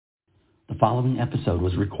following episode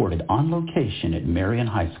was recorded on location at Marion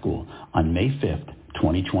High School on May 5th,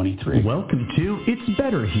 2023. Welcome to It's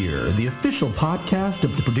Better Here, the official podcast of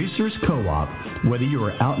the Producers Co-op. Whether you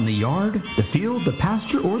are out in the yard, the field, the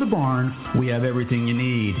pasture, or the barn, we have everything you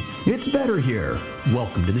need. It's Better Here.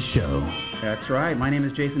 Welcome to the show. That's right. My name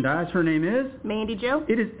is Jason Dyes. Her name is? Mandy Jo.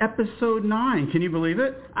 It is episode 9. Can you believe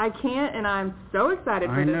it? I can't, and I'm so excited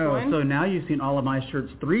for this one. I know. So now you've seen all of my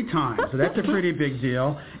shirts 3 times. So that's a pretty big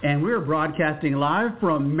deal. And we're broadcasting live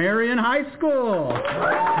from Marion High School.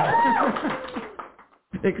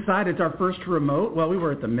 Excited. It's our first remote. Well, we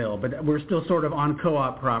were at the mill, but we're still sort of on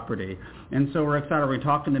co-op property. And so we're excited. We're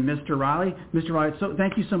talking to Mr. Riley. Mr. Riley, so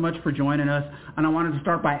thank you so much for joining us. And I wanted to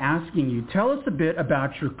start by asking you, tell us a bit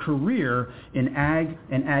about your career in ag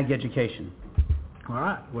and ag education. All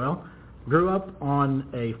right. Well, grew up on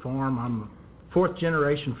a farm. I'm a 4th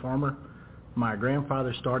generation farmer. My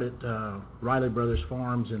grandfather started Riley Brothers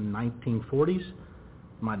Farms in the 1940s.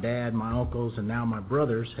 My dad, my uncles, and now my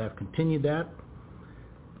brothers have continued that.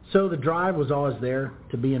 So the drive was always there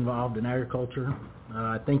to be involved in agriculture.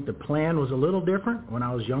 I think the plan was a little different when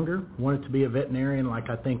I was younger. Wanted to be a veterinarian like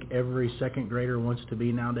I think every second grader wants to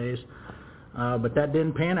be nowadays. But that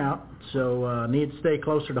didn't pan out, so needed to stay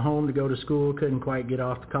closer to home to go to school. Couldn't quite get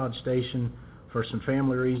off the College Station for some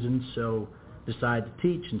family reasons, so decided to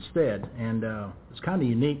teach instead. And it's kind of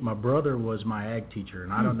unique. My brother was my ag teacher,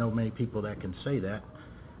 and I don't know many people that can say that.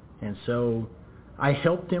 And so I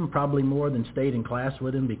helped him probably more than stayed in class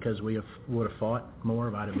with him because we would have fought more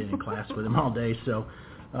if I'd have been in class with him all day. So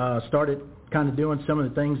started kind of doing some of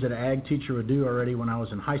the things that an ag teacher would do already when I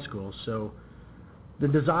was in high school. So the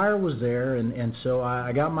desire was there, and so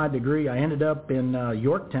I got my degree. I ended up in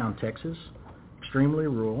Yorktown, Texas, extremely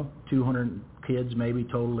rural, 200 kids maybe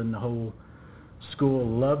total in the whole school.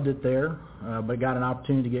 Loved it there, but got an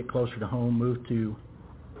opportunity to get closer to home, moved to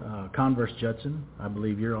Converse Judson, I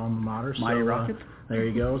believe your alma mater. Mighty Rockets. There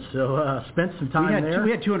you go. So spent some time there.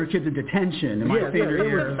 We had 200 kids in detention in my senior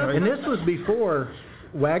year. And this was before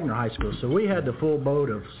Wagner High School, so we had the full boat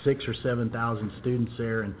of 6,000 or 7,000 students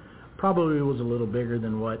there, and probably was a little bigger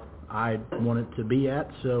than what I wanted to be at.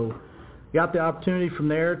 So got the opportunity from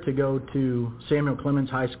there to go to Samuel Clemens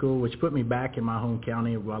High School, which put me back in my home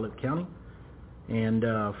county of Guadalupe County. And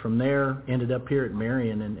from there, ended up here at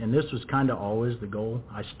Marion, and this was kind of always the goal.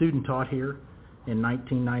 I student taught here in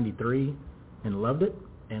 1993 and loved it,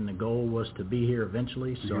 and the goal was to be here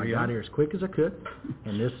eventually, so I got here as quick as I could,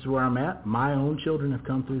 and this is where I'm at. My own children have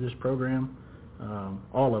come through this program.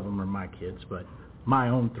 All of them are my kids, but my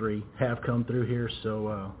own 3 have come through here,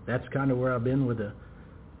 so that's kind of where I've been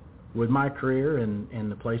with my career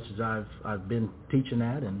and the places I've been teaching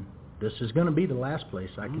at, and this is going to be the last place,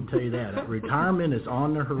 I can tell you that. Retirement is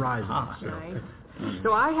on the horizon. So. Nice.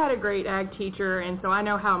 So I had a great ag teacher, and so I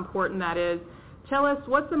know how important that is. Tell us,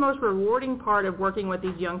 what's the most rewarding part of working with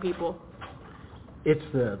these young people? It's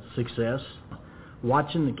the success.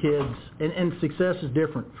 Watching the kids, and success is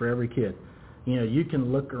different for every kid. You know, you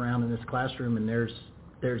can look around in this classroom, and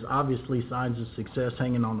there's obviously signs of success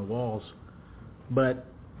hanging on the walls. But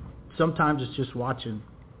sometimes it's just watching,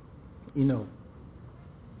 you know,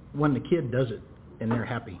 when the kid does it and they're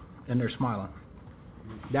happy and they're smiling.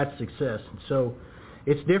 That's success. And so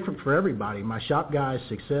it's different for everybody. My shop guy's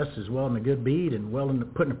success is well in a good bead and well in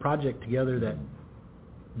putting a project together that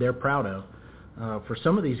they're proud of. For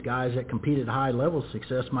some of these guys that compete at high level,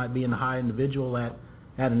 success might be in the high individual at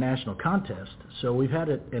a national contest. So we've had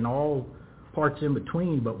it in all parts in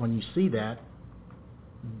between, but when you see that,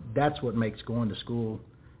 that's what makes going to school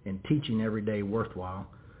and teaching every day worthwhile.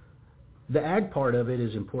 The ag part of it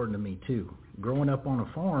is important to me too. Growing up on a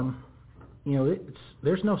farm, you know,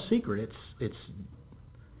 there's no secret.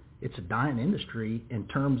 It's a dying industry in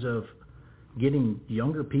terms of getting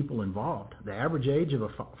younger people involved. The average age of a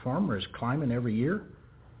farmer is climbing every year.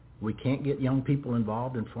 We can't get young people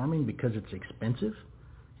involved in farming because it's expensive.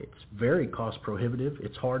 It's very cost prohibitive.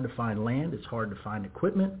 It's hard to find land. It's hard to find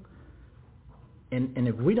equipment. And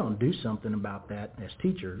if we don't do something about that as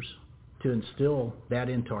teachers to instill that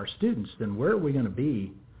into our students, then where are we going to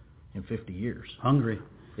be in 50 years? Hungry.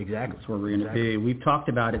 Exactly. That's where we're going to be. We've talked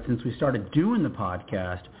about it since we started doing the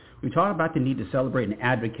podcast. We talked about the need to celebrate and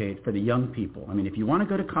advocate for the young people. I mean, if you want to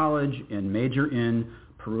go to college and major in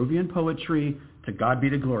Peruvian poetry, to God be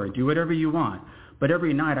the glory. Do whatever you want. But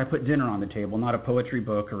every night I put dinner on the table, not a poetry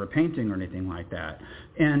book or a painting or anything like that.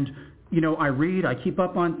 And you know, I read, I keep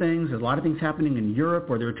up on things. There's a lot of things happening in Europe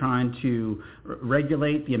where they're trying to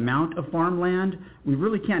regulate the amount of farmland. We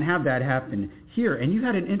really can't have that happen here. And you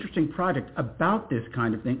had an interesting project about this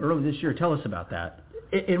kind of thing earlier this year. Tell us about that.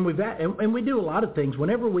 And we do a lot of things.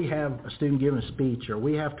 Whenever we have a student giving a speech or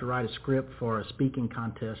we have to write a script for a speaking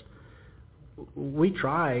contest, we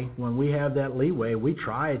try, when we have that leeway, we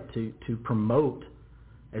try to promote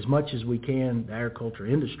as much as we can the agriculture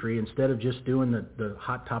industry instead of just doing the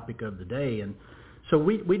hot topic of the day. And so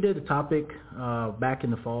we did a topic back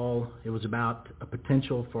in the fall. It was about a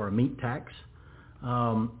potential for a meat tax.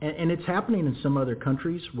 And it's happening in some other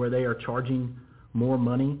countries where they are charging more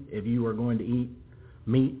money if you are going to eat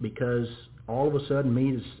meat, because all of a sudden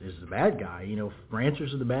meat is the bad guy.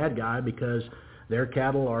 Ranchers are the bad guy because their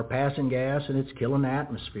cattle are passing gas and it's killing the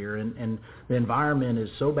atmosphere, and the environment is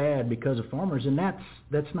so bad because of farmers, and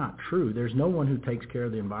that's not true. There's no one who takes care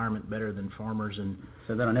of the environment better than farmers. And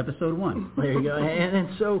said that on episode 1. There you go. And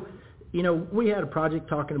so, we had a project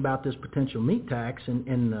talking about this potential meat tax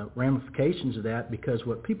and the ramifications of that, because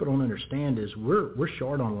what people don't understand is we're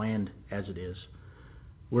short on land as it is.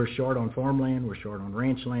 We're short on farmland. We're short on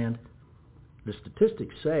ranch land. The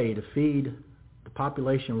statistics say to feed the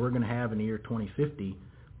population we're going to have in the year 2050,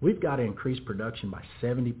 we've got to increase production by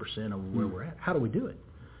 70% over where we're at. How do we do it?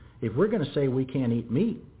 If we're going to say we can't eat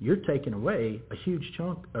meat, you're taking away a huge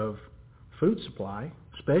chunk of food supply,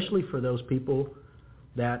 especially for those people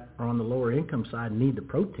that are on the lower income side and need the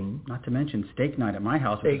protein. Not to mention steak night at my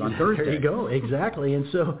house, which is on Thursday. There you go. Exactly. And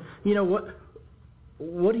so,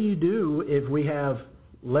 what do you do if we have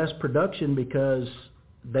less production because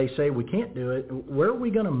they say we can't do it? Where are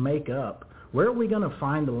we going to make up? Where are we going to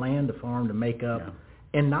find the land to farm to make up,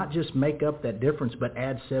 and not just make up that difference, but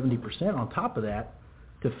add 70% on top of that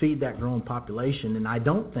to feed that growing population? And I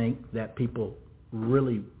don't think that people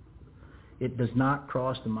really, it does not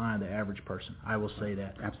cross the mind of the average person. I will say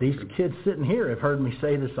that. Absolutely. These kids sitting here have heard me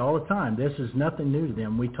say this all the time. This is nothing new to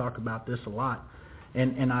them. We talk about this a lot.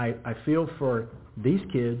 And I feel for these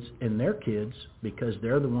kids and their kids, because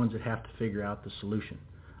they're the ones that have to figure out the solution.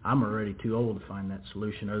 I'm already too old to find that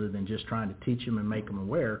solution other than just trying to teach them and make them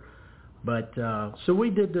aware. But so we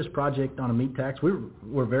did this project on a meat tax. We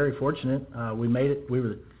were very fortunate. We made it. We were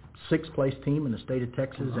the 6th place team in the state of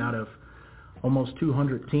Texas out of almost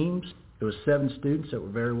 200 teams. There was 7 students that were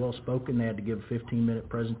very well spoken. They had to give a 15-minute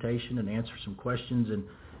presentation and answer some questions.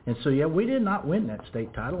 And so, we did not win that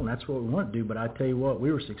state title, and that's what we want to do. But I tell you what,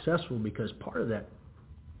 we were successful because part of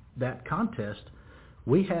that contest,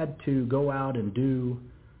 we had to go out and do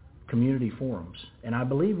community forums. And I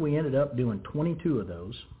believe we ended up doing 22 of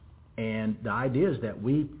those. And the idea is that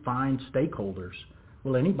we find stakeholders.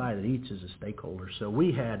 Well, anybody that eats is a stakeholder. So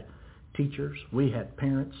we had teachers, we had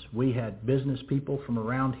parents, we had business people from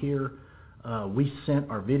around here. We sent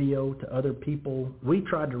our video to other people. We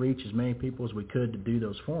tried to reach as many people as we could to do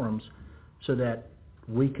those forums so that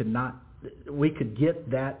we could get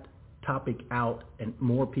that topic out and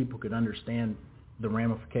more people could understand the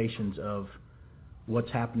ramifications of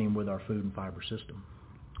what's happening with our food and fiber system.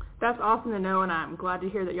 That's awesome to know, and I'm glad to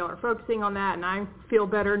hear that y'all are focusing on that, and I feel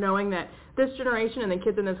better knowing that this generation and the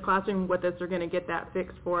kids in this classroom with us are going to get that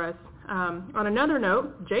fixed for us. On another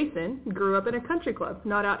note, Jason grew up in a country club,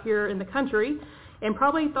 not out here in the country, and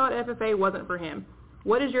probably thought FFA wasn't for him.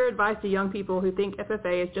 What is your advice to young people who think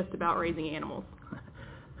FFA is just about raising animals?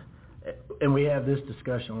 And we have this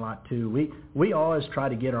discussion a lot too. We always try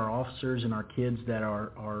to get our officers and our kids that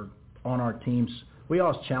are on our teams. We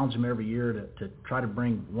always challenge them every year to try to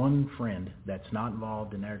bring one friend that's not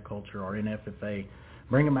involved in agriculture or in FFA,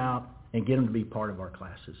 bring them out and get them to be part of our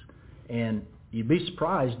classes. And you'd be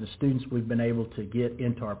surprised the students we've been able to get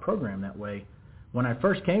into our program that way. When I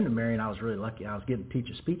first came to Marion, I was really lucky. I was getting to teach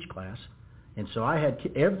a speech class. And so I had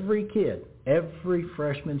every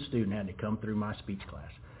freshman student had to come through my speech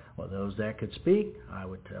class. Well, those that could speak, I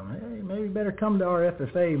would tell them, hey, maybe you better come to our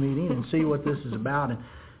FFA meeting and see what this is about.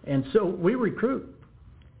 And so we recruit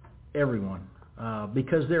everyone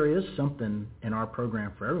because there is something in our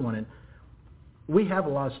program for everyone. And we have a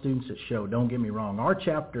lot of students that show, don't get me wrong. Our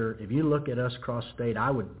chapter, if you look at us across state,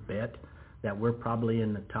 I would bet that we're probably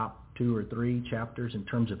in the top 2 or 3 chapters in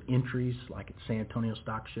terms of entries, like at San Antonio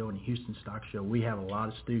Stock Show and Houston Stock Show. We have a lot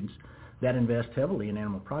of students that invest heavily in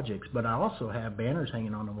animal projects. But I also have banners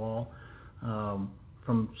hanging on the wall from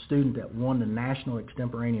a student that won the National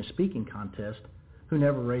Extemporaneous Speaking Contest who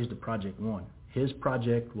never raised a project one. His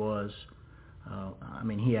project was,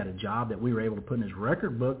 he had a job that we were able to put in his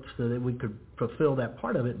record book so that we could fulfill that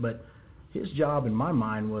part of it. But his job, in my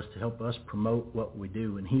mind, was to help us promote what we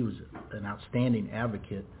do. And he was an outstanding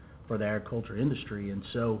advocate for the agriculture industry. And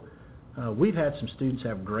so we've had some students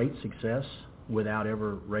have great success without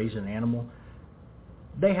ever raising an animal.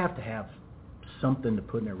 They have to have something to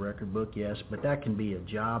put in their record book, yes, but that can be a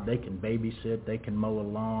job. They can babysit, they can mow a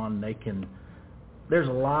lawn, they can there's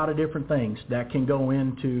a lot of different things that can go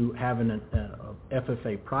into having a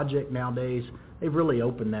FFA project nowadays. They've really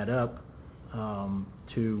opened that up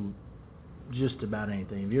to just about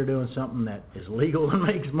anything. If you're doing something that is legal and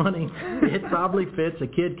makes money, it probably fits. A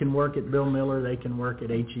kid can work at Bill Miller. They can work at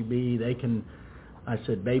HEB. They can, I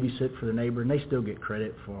said, babysit for the neighbor, and they still get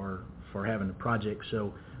credit for having a project.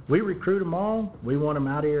 So we recruit them all. We want them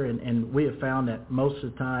out here, and we have found that most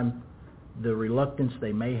of the time the reluctance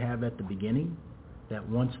they may have at the beginning, that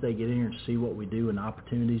once they get in here and see what we do and the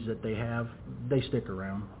opportunities that they have, they stick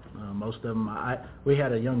around. Most of them, we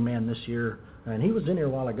had a young man this year, and he was in here a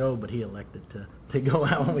while ago, but he elected to go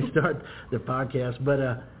out when we started the podcast.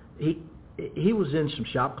 But he was in some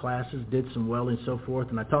shop classes, did some welding and so forth,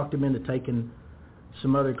 and I talked him into taking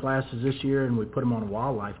some other classes this year, and we put him on a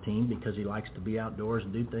wildlife team because he likes to be outdoors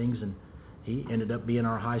and do things, and he ended up being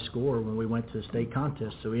our high scorer when we went to the state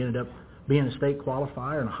contest. So he ended up being a state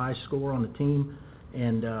qualifier and a high scorer on the team,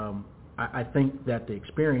 and I think that the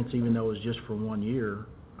experience, even though it was just for 1 year,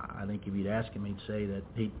 I think if you'd ask him, he'd say that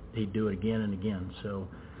he'd do it again and again. So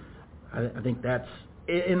I think that's,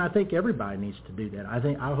 and I think everybody needs to do that.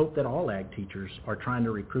 I hope that all ag teachers are trying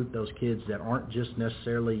to recruit those kids that aren't just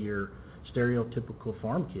necessarily your stereotypical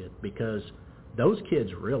farm kid, because those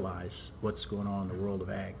kids realize what's going on in the world of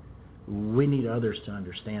ag. We need others to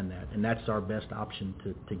understand that, and that's our best option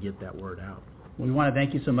to get that word out. We want to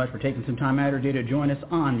thank you so much for taking some time out of your day to join us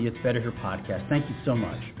on the It's Better Here podcast. Thank you so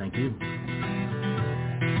much. Thank you.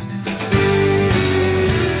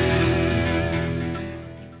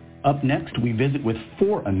 Up next, we visit with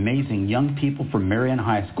 4 amazing young people from Marion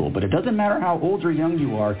High School. But it doesn't matter how old or young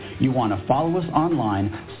you are, you want to follow us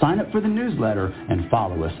online, sign up for the newsletter, and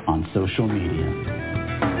follow us on social media.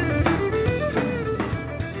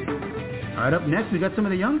 All right, up next, we got some of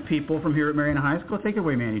the young people from here at Marion High School. Take it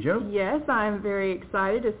away, Manny Jo. Yes, I'm very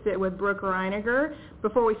excited to sit with Brooke Reiniger.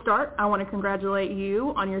 Before we start, I want to congratulate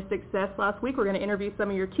you on your success last week. We're going to interview some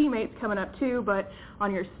of your teammates coming up too, but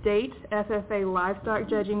on your state FFA livestock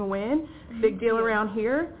judging win, big deal around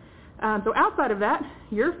here. So outside of that,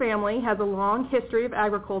 your family has a long history of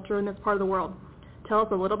agriculture in this part of the world. Tell us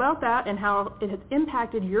a little about that and how it has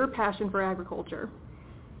impacted your passion for agriculture.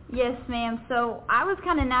 Yes, ma'am. So I was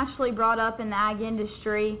kind of naturally brought up in the ag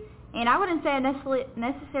industry, and I wouldn't say I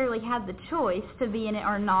necessarily had the choice to be in it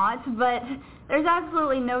or not, but there's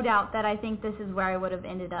absolutely no doubt that I think this is where I would have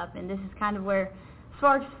ended up, and this is kind of where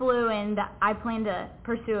sparks flew, and I plan to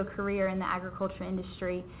pursue a career in the agriculture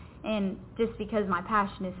industry, and just because my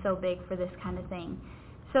passion is so big for this kind of thing.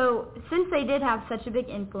 So since they did have such a big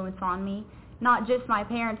influence on me, not just my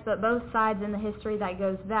parents, but both sides in the history that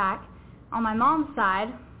goes back, on my mom's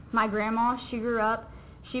side, my grandma, she grew up,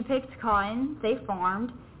 she picked cotton, they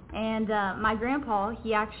farmed, and my grandpa,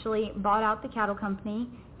 he actually bought out the cattle company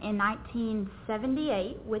in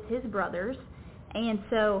 1978 with his brothers, and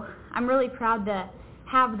so I'm really proud to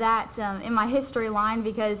have that in my history line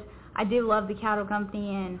because I do love the cattle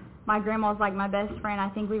company, and my grandma's like my best friend. I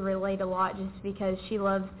think we relate a lot just because she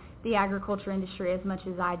loves the agriculture industry as much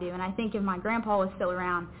as I do, and I think if my grandpa was still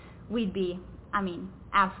around, we'd be,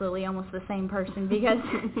 absolutely almost the same person because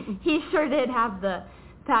he sure did have the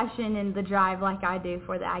passion and the drive like I do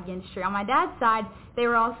for the ag industry. On my dad's side, they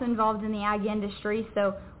were also involved in the ag industry,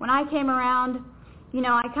 so when I came around,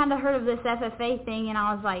 I kind of heard of this FFA thing, and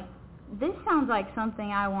I was like, this sounds like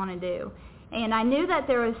something I want to do. And I knew that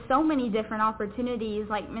there was so many different opportunities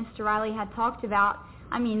like Mr. Riley had talked about.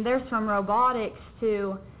 There's from robotics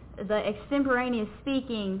to the extemporaneous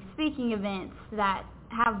speaking events that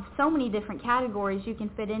have so many different categories you can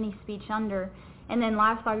fit any speech under, and then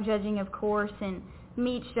livestock judging, of course, and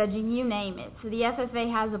meat judging, you name it. So the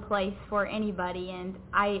FFA has a place for anybody, and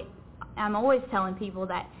I'm always telling people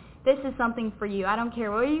that this is something for you. I don't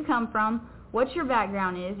care where you come from, what your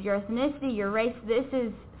background is, your ethnicity, your race. This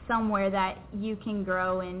is somewhere that you can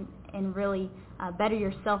grow and really better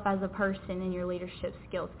yourself as a person and your leadership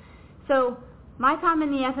skills. So my time in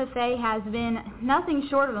the FFA has been nothing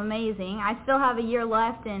short of amazing. I still have a year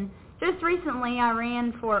left, and just recently I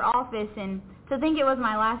ran for office, and to think it was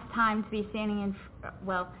my last time to be standing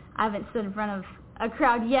I haven't stood in front of a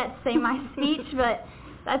crowd yet to say my speech, but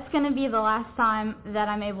that's going to be the last time that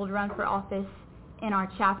I'm able to run for office in our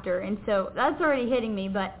chapter, and so that's already hitting me.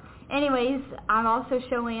 But anyways, I also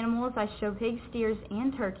show animals. I show pigs, steers,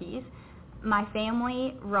 and turkeys. My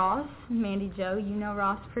family, Ross, Mandy Jo, you know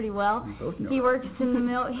Ross pretty well. We both know. He works in the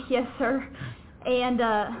mill. Yes, sir. And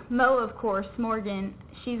Mo, of course, Morgan.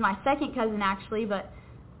 She's my second cousin, actually, but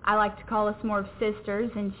I like to call us more of sisters,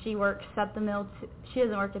 and she works at the mill. She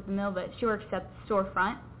doesn't work at the mill, but she works at the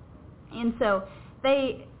storefront. And so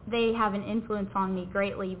they have an influence on me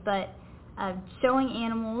greatly. But showing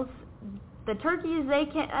animals. The turkeys,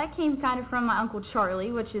 that came kind of from my Uncle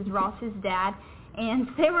Charlie, which is Ross's dad, and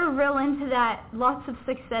they were real into that. Lots of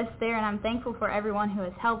success there, and I'm thankful for everyone who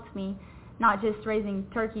has helped me, not just raising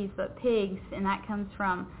turkeys, but pigs, and that comes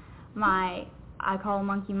from I call him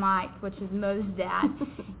Monkey Mike, which is Mo's dad,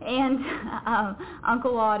 and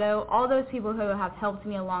Uncle Otto, all those people who have helped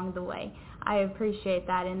me along the way. I appreciate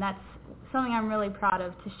that, and that's something I'm really proud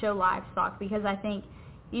of, to show livestock, because I think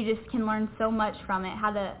you just can learn so much from it,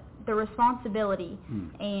 how the responsibility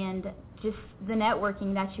and just the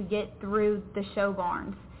networking that you get through the show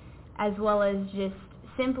barns, as well as just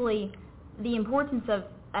simply the importance of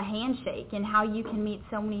a handshake and how you can meet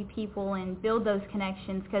so many people and build those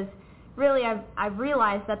connections, because really I've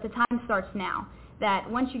realized that the time starts now, that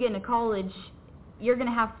once you get into college, you're going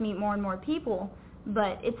to have to meet more and more people,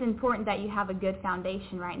 but it's important that you have a good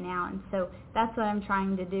foundation right now, and so that's what I'm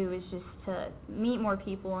trying to do, is just to meet more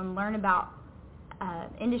people and learn about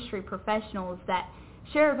industry professionals that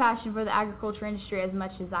share a passion for the agriculture industry as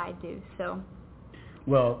much as I do. So,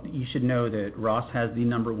 well, you should know that Ross has the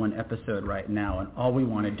 #1 episode right now, and all we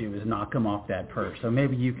want to do is knock him off that perch. So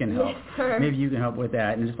maybe you can help. Yes, sir. Maybe you can help with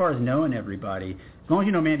that. And as far as knowing everybody, as long as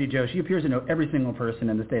you know Mandy Jo, she appears to know every single person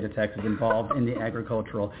in the state of Texas involved in the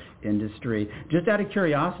agricultural industry. Just out of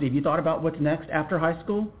curiosity, have you thought about what's next after high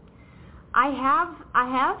school? I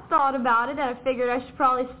have thought about it. I figured I should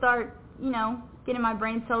probably start, getting my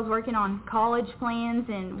brain cells working on college plans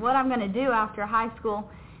and what I'm going to do after high school.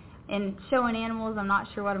 And showing animals, I'm not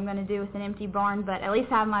sure what I'm going to do with an empty barn, but at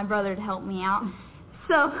least I have my brother to help me out,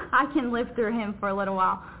 so I can live through him for a little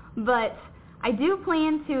while. But I do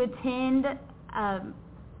plan to attend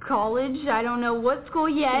college. I don't know what school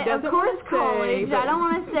yet. Of course, college. I don't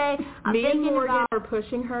want to say. Me and Morgan are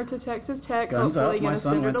pushing her to Texas Tech. Guns Hopefully, up. going to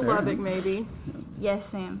send her to Lubbock, maybe. Yes,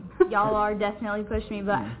 ma'am. Y'all are definitely pushing me,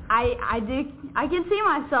 but I can see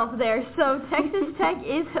myself there. So Texas Tech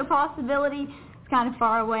is a possibility. It's kind of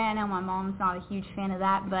far away. I know my mom's not a huge fan of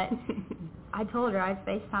that, but I told her I'd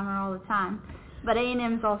FaceTime her all the time. But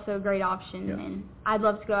A&M is also a great option, and I'd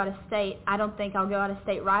love to go out of state. I don't think I'll go out of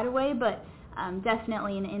state right away, but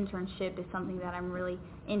definitely an internship is something that I'm really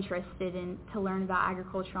interested in, to learn about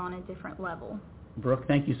agriculture on a different level. Brooke,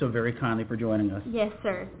 thank you so very kindly for joining us. Yes,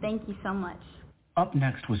 sir. Thank you so much. Up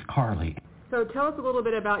next was Carly. So tell us a little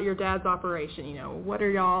bit about your dad's operation. What are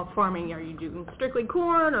y'all farming? Are you doing strictly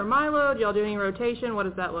corn or milo? Do y'all do any rotation? What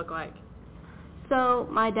does that look like? So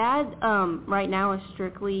my dad right now is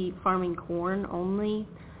strictly farming corn only.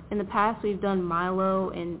 In the past, we've done milo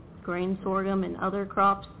and grain sorghum and other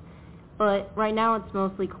crops, but right now it's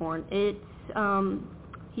mostly corn. It's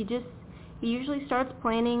he usually starts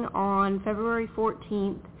planting on February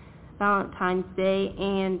 14th, Valentine's Day,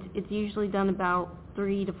 and it's usually done about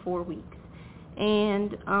 3 to 4 weeks.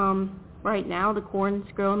 And right now the corn's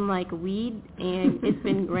grown like a weed, and it's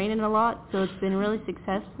been raining a lot, so it's been really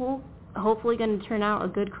successful. Hopefully going to turn out a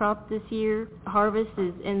good crop this year. Harvest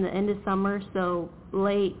is in the end of summer, so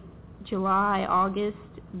late July, August,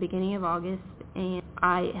 beginning of August, and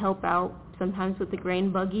I help out sometimes with the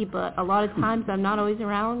grain buggy, but a lot of times I'm not always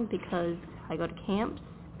around because I go to camps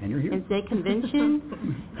and state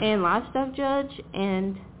convention and livestock judge,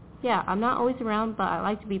 and I'm not always around, but I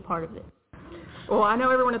like to be part of it. Well, I know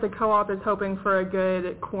everyone at the co-op is hoping for a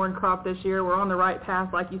good corn crop this year. We're on the right path,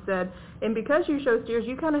 like you said. And because you show steers,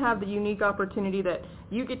 you kind of have the unique opportunity that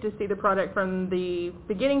you get to see the product from the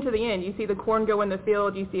beginning to the end. You see the corn go in the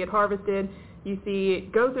field, you see it harvested, you see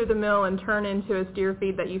it go through the mill and turn into a steer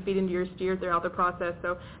feed that you feed into your steers throughout the process.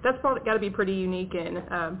 So that's probably got to be pretty unique and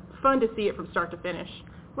fun to see it from start to finish.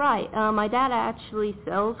 Right. My dad actually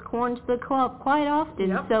sells corn to the co-op quite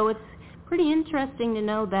often, so it's pretty interesting to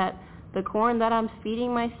know that the corn that I'm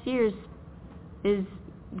feeding my steers is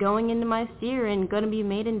going into my steer and going to be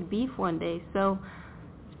made into beef one day. So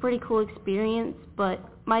it's a pretty cool experience. But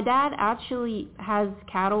my dad actually has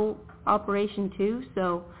cattle operation too,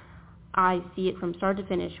 so I see it from start to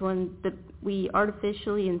finish. When we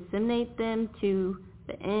artificially inseminate them to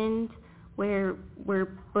the end where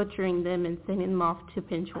we're butchering them and sending them off to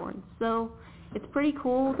pinch horns. So it's pretty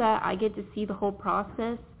cool that I get to see the whole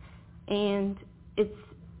process, and it's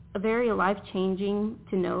very life-changing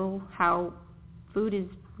to know how food is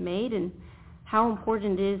made and how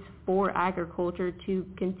important it is for agriculture to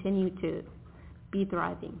continue to be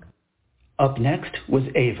thriving. Up next was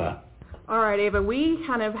Ava. All right, Ava, we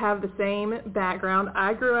kind of have the same background.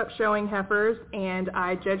 I grew up showing heifers, and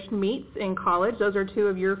I judged meats in college. Those are two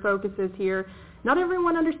of your focuses here. Not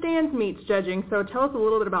everyone understands meats judging, so tell us a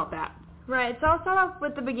little bit about that. Right, so I'll start off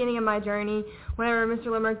with the beginning of my journey. Whenever Mr.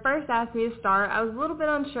 Limerick first asked me to start, I was a little bit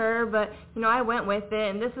unsure, but, I went with it,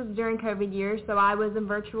 and this was during COVID years, so I was in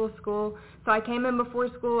virtual school. So I came in before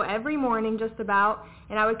school every morning just about,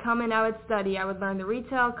 and I would come in, I would study. I would learn the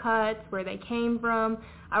retail cuts, where they came from.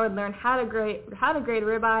 I would learn how to grade a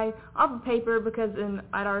ribeye off of paper because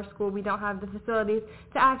at our school we don't have the facilities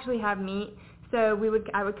to actually have meat. So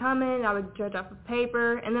I would come in, I would judge off of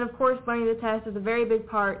paper, and then of course learning the test is a very big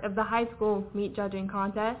part of the high school meat judging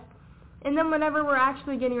contest. And then whenever we're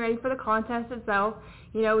actually getting ready for the contest itself,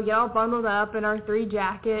 we get all bundled up in our 3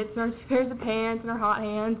 jackets, and our 2 pairs of pants, and our hot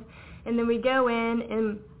hands, and then we go in,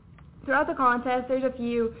 and throughout the contest there's a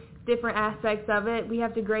few different aspects of it. We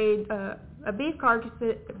have to grade beef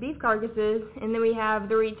carcasses, and then we have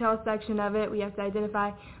the retail section of it. We have to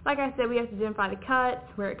identify, like I said, we have to identify the cuts,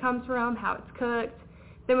 where it comes from, how it's cooked.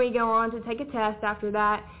 Then we go on to take a test after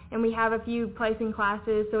that, and we have a few placing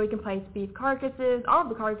classes, so we can place beef carcasses, all of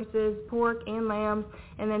the carcasses, pork and lamb,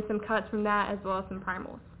 and then some cuts from that as well as some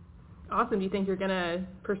primals. Awesome. Do you think you're going to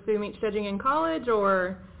pursue meat judging in college,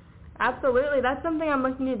 or? Absolutely. That's something I'm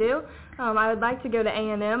looking to do. I would like to go to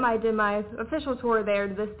A&M. I did my official tour there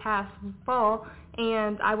this past fall,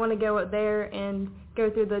 and I want to go there and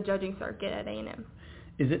go through the judging circuit at A&M.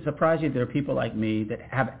 Is it surprising that there are people like me that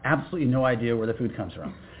have absolutely no idea where the food comes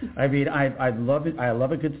from? I mean, I love it. I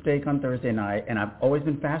love a good steak on Thursday night, and I've always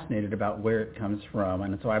been fascinated about where it comes from.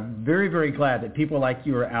 And so I'm very, very glad that people like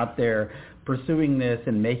you are out there pursuing this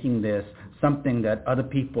and making this something that other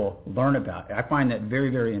people learn about. I find that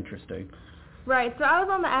very, very interesting. Right, so I was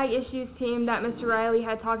on the Ag Issues team that Mr. Riley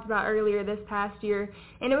had talked about earlier this past year,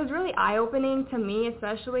 and it was really eye-opening to me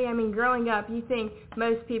especially. I mean, growing up, you think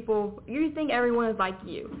everyone is like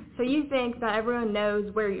you. So you think that everyone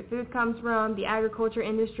knows where your food comes from, the agriculture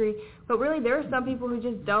industry, but really there are some people who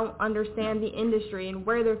just don't understand the industry and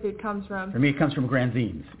where their food comes from. For me, it comes from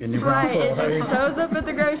Granzines in New Braunfels. Right, it shows up at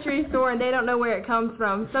the grocery store and they don't know where it comes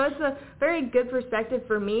from. So it's a very good perspective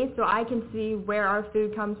for me, so I can see where our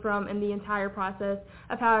food comes from and the entire process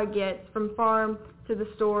of how it gets from farm to the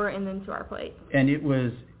store and then to our plate. And it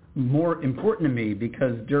was more important to me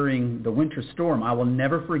because during the winter storm, I will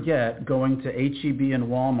never forget going to H-E-B and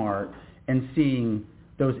Walmart and seeing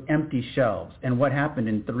those empty shelves and what happened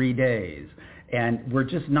in 3 days. And we're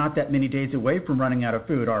just not that many days away from running out of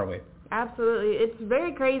food, are we? Absolutely. It's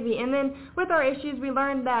very crazy. And then with our issues, we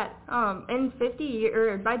learned that by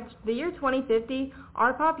the year 2050,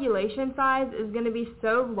 our population size is going to be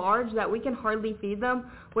so large that we can hardly feed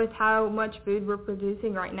them with how much food we're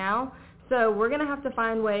producing right now. So we're going to have to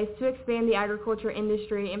find ways to expand the agriculture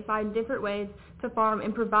industry and find different ways to farm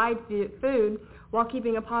and provide food while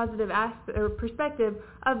keeping a positive perspective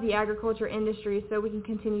of the agriculture industry so we can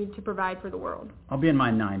continue to provide for the world. I'll be in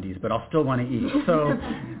my 90s, but I'll still want to eat. So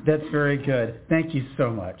that's very good. Thank you so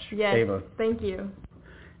much, yes, Ava. Thank you.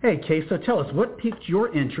 Hey, Kay, so tell us, what piqued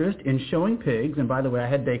your interest in showing pigs, and by the way, I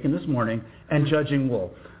had bacon this morning, and judging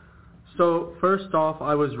wool? So first off,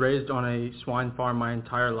 I was raised on a swine farm my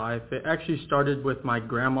entire life. It actually started with my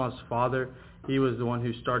grandma's father. He was the one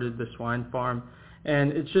who started the swine farm.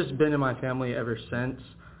 And it's just been in my family ever since.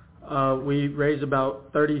 We raise about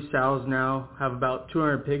 30 sows now, have about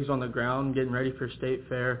 200 pigs on the ground, getting ready for state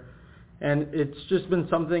fair. And it's just been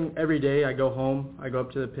something every day. I go home, I go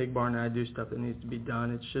up to the pig barn, and I do stuff that needs to be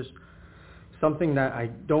done. It's just something that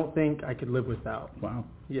I don't think I could live without. Wow.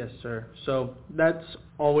 Yes, sir. So that's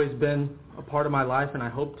always been a part of my life, and I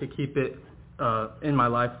hope to keep it in my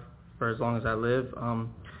life for as long as I live.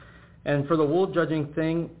 And for the wool judging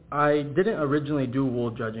thing, I didn't originally do wool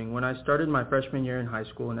judging. When I started my freshman year in high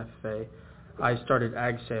school in FFA, I started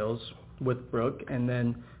ag sales with Brooke, and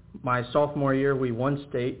then my sophomore year we won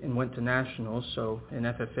state and went to nationals. So in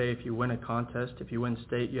FFA, if you win a contest, if you win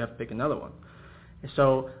state, you have to pick another one.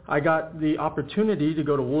 So I got the opportunity to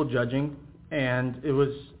go to wool judging, and it was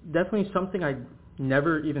definitely something I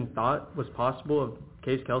never even thought was possible of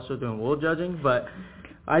Case Kelso doing wool judging, but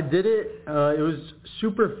I did it. It was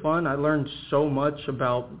super fun. I learned so much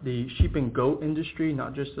about the sheep and goat industry,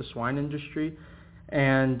 not just the swine industry.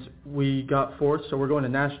 And we got fourth, so we're going to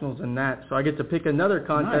nationals in that. So I get to pick another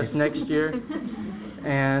contest next year,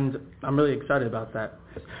 and I'm really excited about that.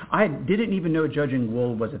 I didn't even know judging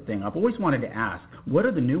wool was a thing. I've always wanted to ask, what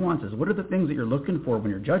are the nuances? What are the things that you're looking for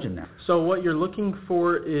when you're judging that? So what you're looking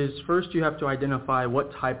for is, first you have to identify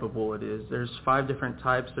what type of wool it is. There's 5 different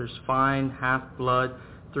types. There's fine, half-blood,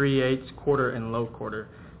 3/8, quarter, and low quarter.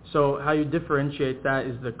 So how you differentiate that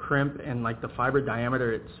is the crimp and like the fiber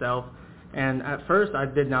diameter itself. And at first I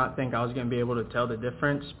did not think I was going to be able to tell the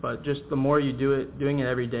difference, but just the more you do it, doing it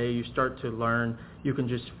every day, you start to learn. You can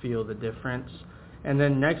just feel the difference. And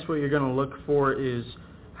then next what you're going to look for is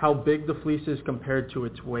how big the fleece is compared to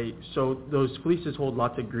its weight. So those fleeces hold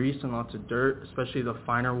lots of grease and lots of dirt, especially the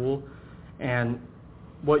finer wool. And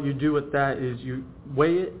what you do with that is you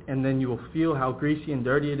weigh it, and then you will feel how greasy and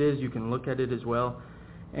dirty it is. You can look at it as well.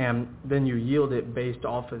 And then you yield it based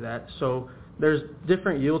off of that. So there's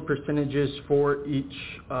different yield percentages for each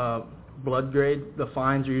blood grade. The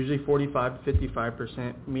fines are usually 45 to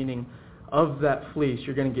 55%, meaning of that fleece,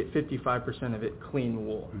 you're going to get 55% of it clean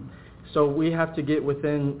wool. So we have to get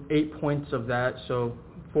within 8 points of that, so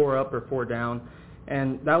 4 up or 4 down.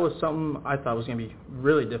 And that was something I thought was going to be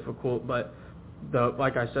really difficult, but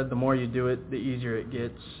like I said, the more you do it, the easier it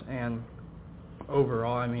gets. And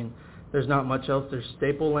overall, I mean, there's not much else. There's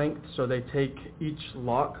staple length, so they take each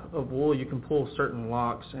lock of wool. You can pull certain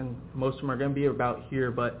locks, and most of them are going to be about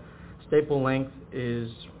here, but staple length is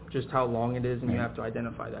just how long it is, and you have to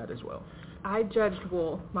identify that as well. I judged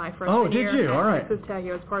wool my freshman year. Oh, did you? All right. Texas Tech.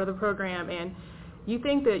 It was part of the program, and you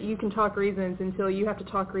think that you can talk reasons until you have to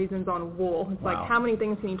talk reasons on wool. It's like, how many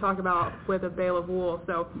things can you talk about with a bale of wool?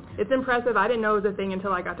 So it's impressive. I didn't know it was a thing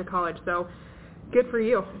until I got to college. So good for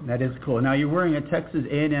you. That is cool. Now, you're wearing a Texas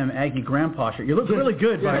A&M Aggie grandpa shirt. You look really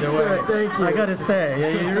good, by the way. Thank you. I got to say,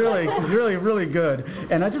 you're really good.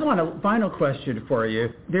 And I just want a final question for you.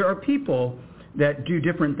 There are people that do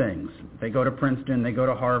different things. They go to Princeton, they go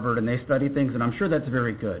to Harvard, and they study things, and I'm sure that's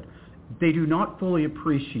very good. They do not fully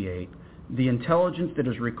appreciate the intelligence that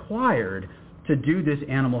is required to do this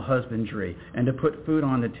animal husbandry and to put food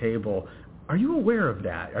on the table. Are you aware of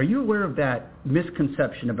that? Are you aware of that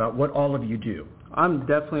misconception about what all of you do? I'm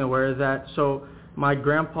definitely aware of that. So my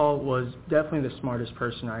grandpa was definitely the smartest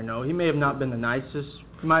person I know. He may have not been the nicest.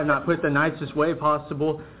 He might not put it the nicest way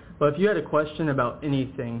possible. But if you had a question about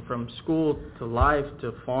anything, from school to life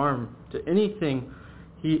to farm to anything,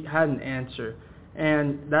 he had an answer.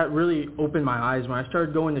 And that really opened my eyes. When I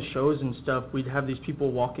started going to shows and stuff, we'd have these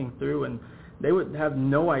people walking through, and they would have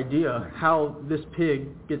no idea how this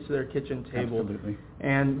pig gets to their kitchen table. Absolutely.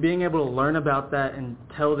 And being able to learn about that and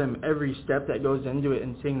tell them every step that goes into it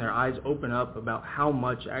and seeing their eyes open up about how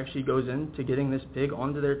much actually goes into getting this pig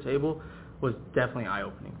onto their table was definitely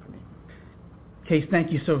eye-opening for me. Case,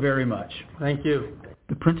 thank you so very much. Thank you.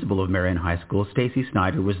 The principal of Marion High School, Stacy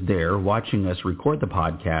Snyder, was there watching us record the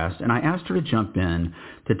podcast, and I asked her to jump in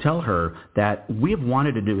to tell her that we have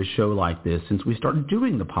wanted to do a show like this since we started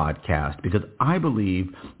doing the podcast, because I believe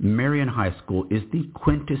Marion High School is the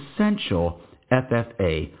quintessential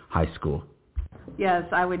FFA high school. Yes,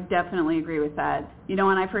 I would definitely agree with that. You know,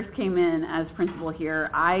 when I first came in as principal here,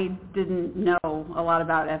 I didn't know a lot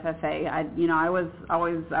about FFA. I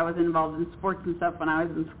was involved in sports and stuff when I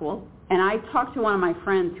was in school. And I talked to one of my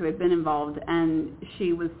friends who had been involved, and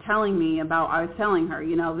she was telling me about, I was telling her,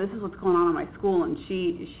 you know, this is what's going on in my school, and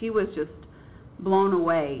she was just blown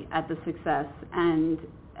away at the success and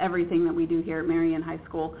everything that we do here at Marion High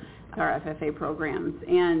School, our FFA programs.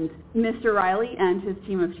 And Mr. Riley and his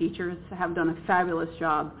team of teachers have done a fabulous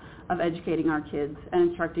job of educating our kids and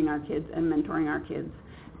instructing our kids and mentoring our kids.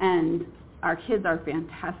 And our kids are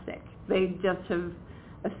fantastic. They just have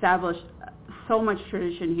established so much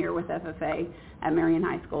tradition here with FFA at Marion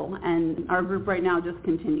High School, and our group right now just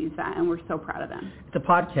continues that, and we're so proud of them. It's a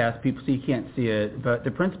podcast, people, so you can't see it, but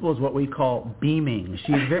the principal is what we call beaming.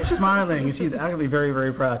 She's very smiling. She's actually very,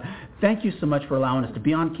 very proud. Thank you so much for allowing us to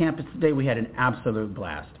be on campus today. We had an absolute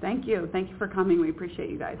blast. Thank you. Thank you for coming. We appreciate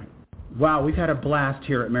you guys. Wow, we've had a blast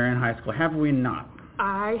here at Marion High School, have we not?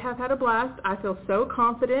 I have had a blast. I feel so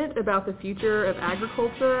confident about the future of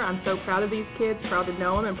agriculture. I'm so proud of these kids, proud to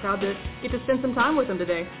know them, and proud to get to spend some time with them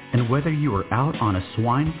today. And whether you are out on a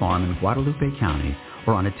swine farm in Guadalupe County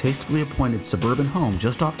or on a tastefully appointed suburban home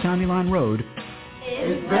just off County Line Road,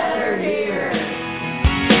 it's better here.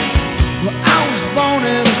 Well, I was born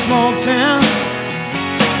in a small town,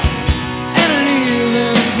 and I live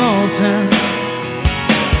in a small town.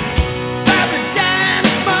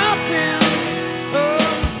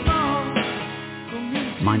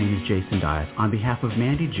 My name is Jason Dias. On behalf of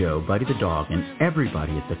Mandy Jo, Buddy the dog, and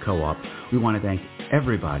everybody at the co-op, we want to thank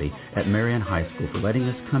everybody at Marion High School for letting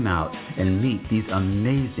us come out and meet these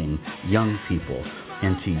amazing young people.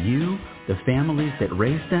 And to you, the families that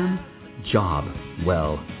raised them, job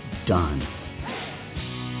well done.